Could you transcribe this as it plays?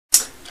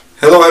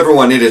Hello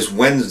everyone, it is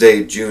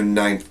Wednesday, June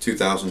 9th,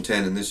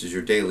 2010, and this is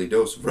your daily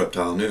dose of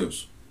reptile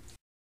news.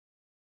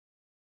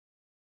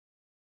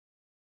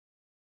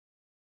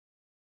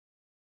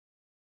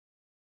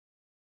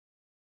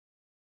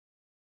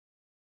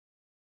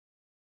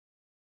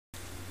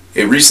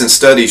 A recent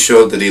study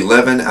showed that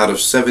 11 out of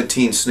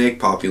 17 snake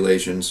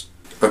populations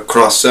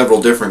across several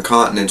different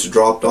continents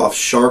dropped off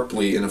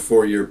sharply in a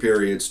 4-year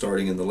period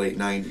starting in the late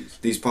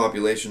 90s. These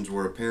populations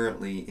were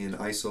apparently in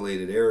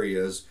isolated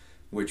areas,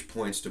 which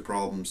points to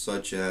problems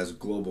such as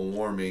global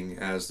warming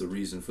as the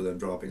reason for them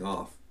dropping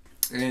off.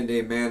 And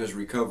a man is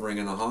recovering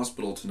in the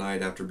hospital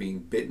tonight after being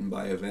bitten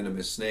by a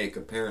venomous snake.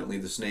 Apparently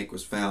the snake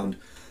was found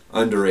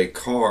under a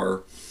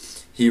car.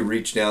 He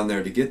reached down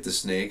there to get the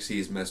snakes.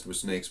 He's messed with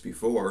snakes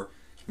before.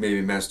 Maybe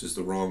messed is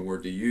the wrong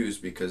word to use,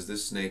 because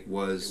this snake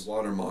was a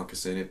water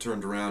moccasin. It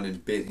turned around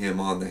and bit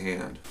him on the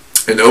hand.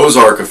 And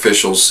Ozark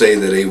officials say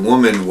that a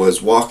woman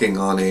was walking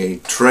on a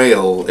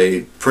trail,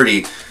 a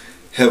pretty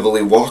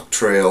heavily walked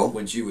trail,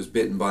 when she was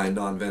bitten by a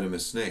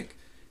non-venomous snake.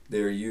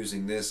 They're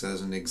using this as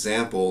an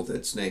example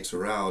that snakes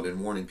are out and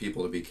warning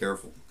people to be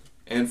careful.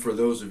 And for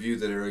those of you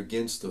that are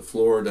against the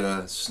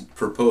Florida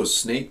proposed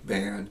snake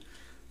ban,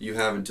 you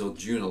have until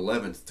June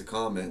 11th to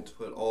comment.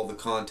 Put all the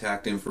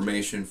contact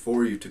information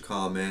for you to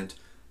comment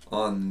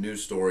on the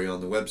news story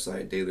on the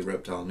website,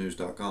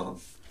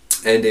 dailyreptilenews.com.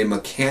 And a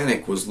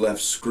mechanic was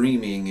left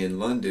screaming in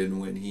London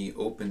when he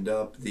opened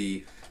up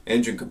the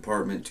engine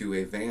compartment to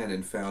a van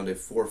and found a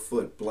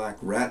 4-foot black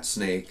rat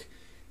snake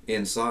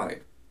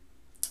inside.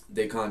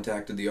 They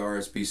contacted the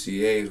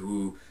RSPCA,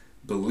 who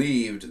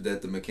believed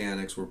that the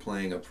mechanics were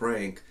playing a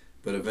prank,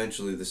 but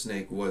eventually the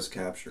snake was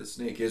captured. The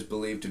snake is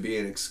believed to be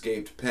an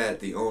escaped pet.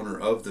 The owner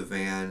of the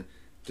van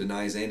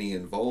denies any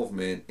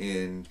involvement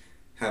in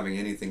having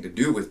anything to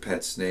do with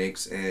pet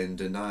snakes and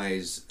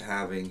denies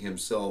having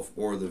himself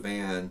or the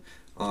van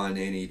on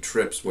any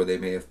trips where they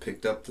may have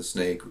picked up the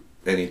snake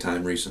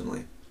anytime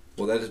recently.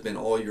 Well, that has been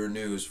all your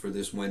news for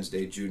this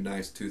Wednesday, June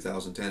 9th,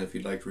 2010. If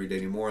you'd like to read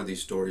any more of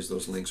these stories,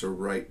 those links are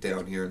right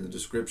down here in the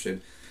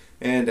description.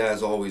 And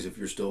as always, if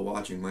you're still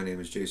watching, my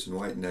name is Jason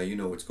White, and now you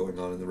know what's going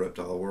on in the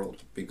reptile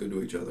world. Be good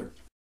to each other.